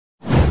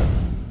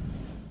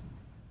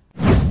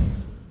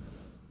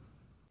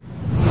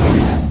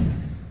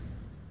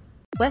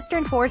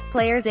Western Force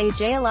players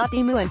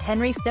Alatimu and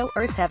Henry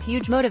Stowers have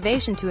huge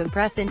motivation to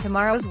impress in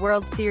tomorrow's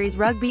World Series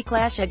Rugby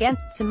clash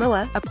against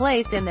Samoa, a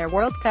place in their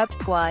World Cup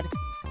squad.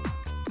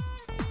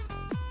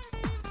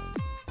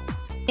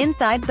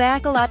 Inside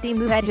back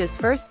Alatimu had his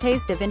first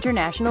taste of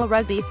international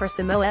rugby for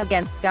Samoa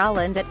against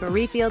Scotland at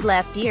Murrayfield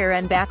last year,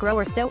 and back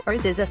rower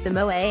Stowers is a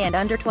Samoa A and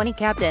under-20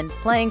 captain.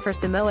 Playing for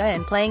Samoa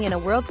and playing in a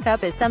World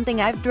Cup is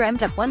something I've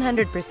dreamt of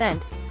 100%.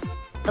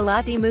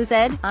 Alatimu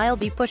said, "I'll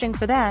be pushing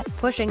for that,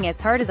 pushing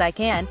as hard as I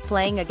can,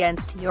 playing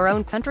against your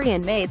own country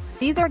and mates.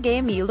 These are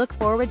games you look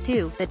forward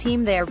to. The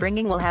team they're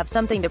bringing will have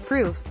something to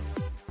prove.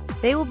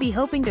 They will be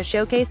hoping to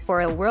showcase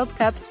for a World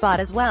Cup spot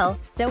as well."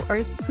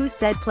 Stowers, who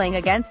said playing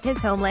against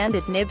his homeland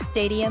at Nib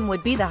Stadium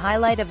would be the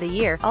highlight of the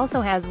year,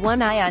 also has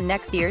one eye on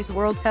next year's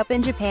World Cup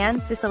in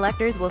Japan. "The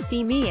selectors will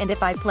see me, and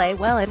if I play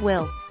well it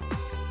will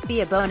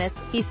be a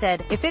bonus," he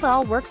said. "If it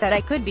all works out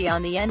I could be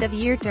on the end of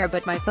year tour,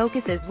 but my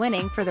focus is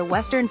winning for the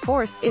Western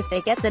Force. If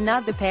they get the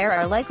nod, the pair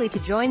are likely to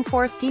join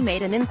Force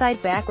teammate and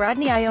inside back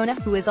Rodney Iona,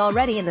 who is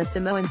already in the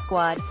Samoan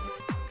squad."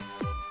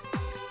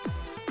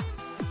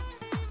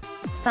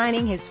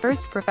 Signing his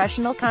first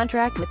professional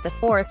contract with the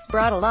Force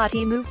brought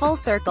Alatimu full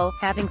circle,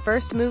 having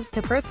first moved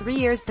to Perth 3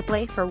 years to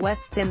play for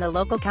Wests in the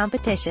local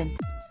competition.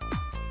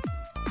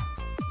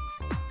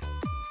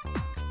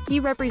 He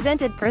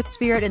represented Perth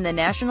Spirit in the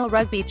National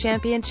Rugby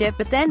Championship,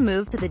 but then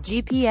moved to the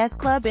GPS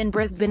club in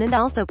Brisbane and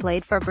also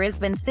played for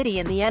Brisbane City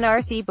in the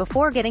NRC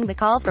before getting the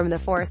call from the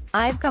Force.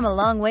 "I've come a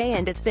long way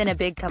and it's been a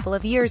big couple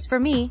of years for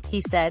me,"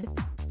 he said.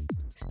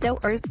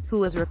 Stowers, who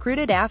was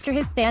recruited after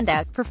his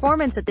standout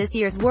performance at this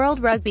year's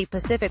World Rugby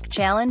Pacific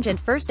Challenge and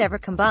first ever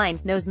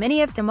combined, knows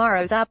many of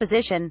tomorrow's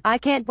opposition. "I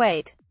can't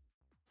wait.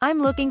 I'm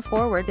looking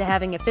forward to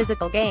having a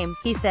physical game,"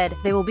 he said.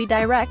 "They will be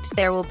direct,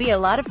 there will be a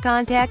lot of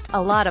contact,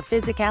 a lot of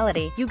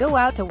physicality. You go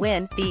out to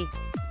win. The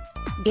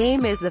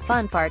game is the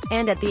fun part,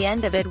 and at the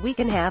end of it we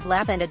can have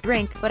laugh and a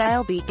drink, but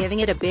I'll be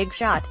giving it a big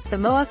shot."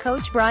 Samoa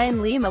coach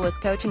Brian Lima was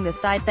coaching the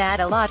side that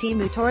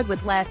Alatimu toured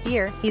with last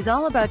year. "He's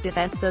all about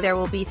defense, so there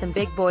will be some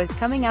big boys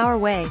coming our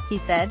way," he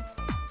said.